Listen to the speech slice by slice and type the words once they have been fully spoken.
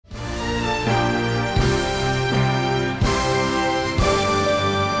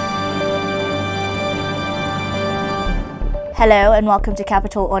Hello and welcome to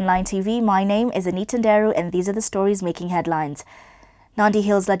Capital Online TV. My name is Anita Nderu and these are the stories making headlines. Nandi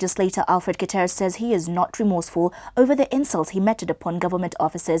Hills legislator Alfred Keter says he is not remorseful over the insults he meted upon government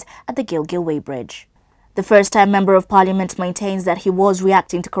officers at the Gilgil Weighbridge. The first-time Member of Parliament maintains that he was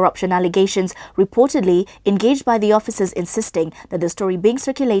reacting to corruption allegations reportedly engaged by the officers, insisting that the story being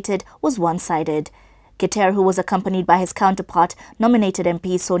circulated was one-sided. Keter, who was accompanied by his counterpart, nominated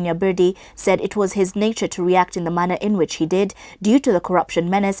MP Sonia Birdi, said it was his nature to react in the manner in which he did due to the corruption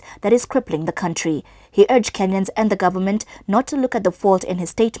menace that is crippling the country. He urged Kenyans and the government not to look at the fault in his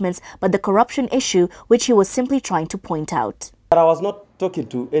statements but the corruption issue which he was simply trying to point out. But I was not talking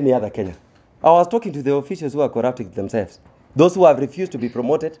to any other Kenyan. I was talking to the officials who are corrupting themselves. Those who have refused to be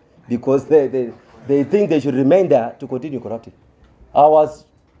promoted because they think they should remain there to continue corrupting. I was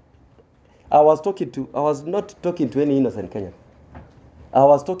not talking to any innocent Kenyan. I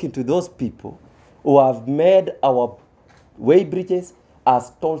was talking to those people who have made our way bridges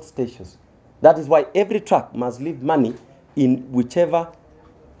as toll stations. That is why every truck must leave money in whichever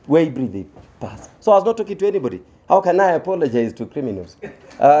way bridge they pass. So I was not talking to anybody. How can I apologize to criminals?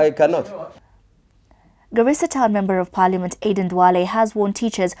 I cannot. Garissa Town Member of Parliament Aden Duale has warned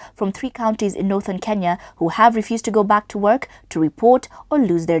teachers from 3 counties in northern Kenya who have refused to go back to work to report or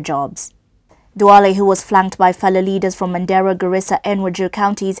lose their jobs. Duale, who was flanked by fellow leaders from Mandera, Garissa and Wajir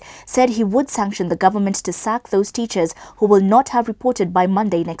counties, said he would sanction the government to sack those teachers who will not have reported by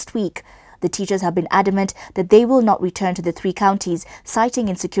Monday next week. The teachers have been adamant that they will not return to the 3 counties, citing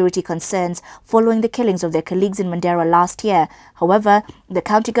insecurity concerns following the killings of their colleagues in Mandera last year. However, the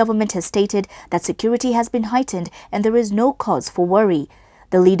county government has stated that security has been heightened and there is no cause for worry.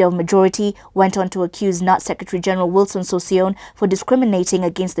 The leader of majority went on to accuse NAT Secretary General Wilson Sossion for discriminating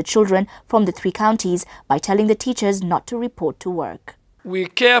against the children from the 3 counties by telling the teachers not to report to work. We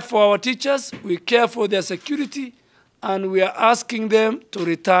care for our teachers, we care for their security, and we are asking them to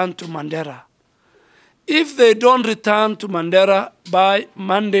return to Mandera. If they don't return to Mandera by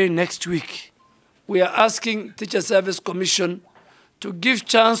Monday next week, we are asking Teacher Service Commission to give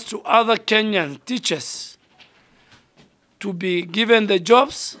chance to other Kenyan teachers to be given the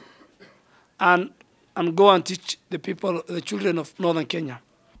jobs and go and teach the people, the children of northern Kenya.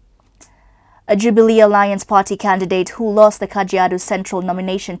 A Jubilee Alliance party candidate who lost the Kajiado Central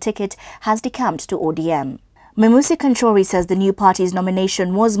nomination ticket has decamped to ODM. Memusi Kanchori says the new party's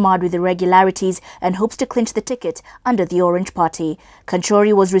nomination was marred with irregularities and hopes to clinch the ticket under the Orange Party.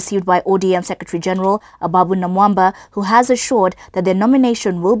 Kanchori was received by ODM Secretary General Ababu Namwamba, who has assured that their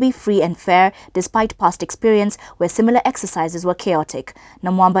nomination will be free and fair despite past experience where similar exercises were chaotic.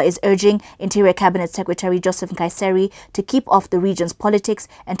 Namwamba is urging Interior Cabinet Secretary Joseph Nkaiseri to keep off the region's politics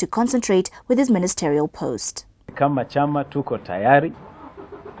and to concentrate with his ministerial post. Kama chama tuko tayari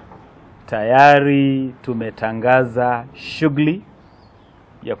tumetangaza shughuli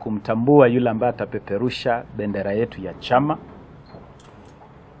ya kumtambua yule ambaye atapeperusha bendera yetu ya chama.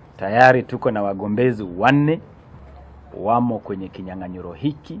 Tayari tuko na wagombezi 4 wamo kwenye kinyang'anyiro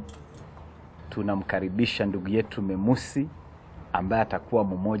hiki. Tunamkaribisha ndugu yetu Memusi ambaye atakuwa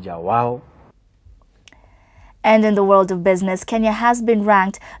mmoja wao. And in the world of business, Kenya has been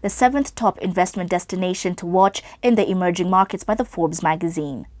ranked the 7th top investment destination to watch in the emerging markets by the Forbes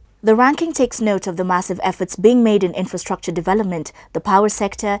magazine. The ranking takes note of the massive efforts being made in infrastructure development, the power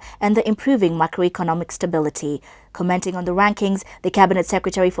sector, and the improving macroeconomic stability. Commenting on the rankings, the Cabinet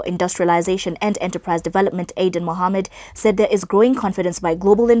Secretary for Industrialization and Enterprise Development, Aden Mohammed, said there is growing confidence by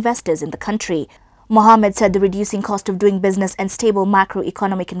global investors in the country. Mohammed said the reducing cost of doing business and stable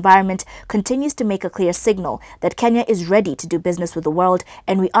macroeconomic environment continues to make a clear signal that Kenya is ready to do business with the world,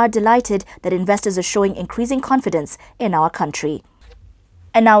 and we are delighted that investors are showing increasing confidence in our country.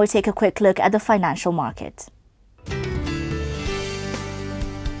 And now we take a quick look at the financial market.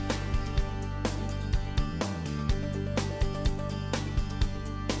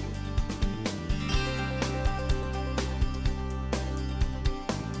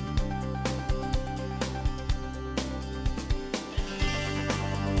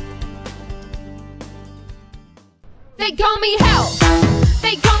 They call me Hell,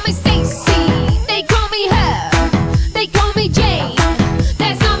 they call me Stacy, they call me Her, they call me Jane.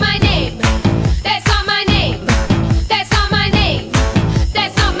 That's not my name, that's not my name, that's not my name,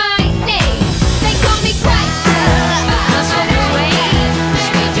 that's not my name. They call me Christ, I'm so Wayne,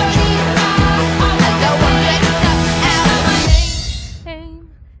 Mary Jody, although I'm dressed up out.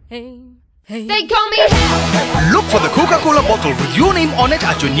 They call me Hell. Look for the Coca-Cola bottle with your name on it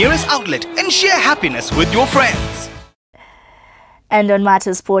at your nearest outlet and share happiness with your friends. And on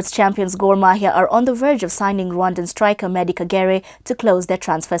Matters Sports, champions Gor Mahia are on the verge of signing Rwandan striker Mehdi Kagere to close their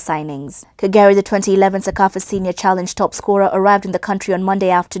transfer signings. Kagere, the 2011 Sekafa Senior Challenge top scorer, arrived in the country on Monday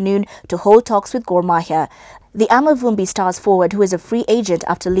afternoon to hold talks with Gor Mahia. The Amavumbi Stars forward, who is a free agent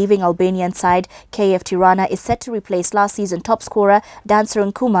after leaving Albanian side KF Tirana, is set to replace last season top scorer Dancer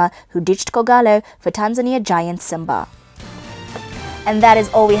Nkuma, who ditched Kogalo for Tanzania giant Simba. And that is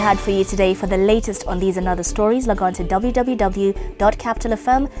all we had for you today. For the latest on these and other stories, log on to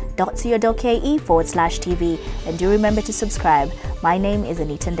www.capitalfm.co.ke/TV. And do remember to subscribe. My name is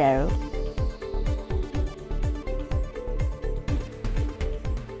Anita Ndero.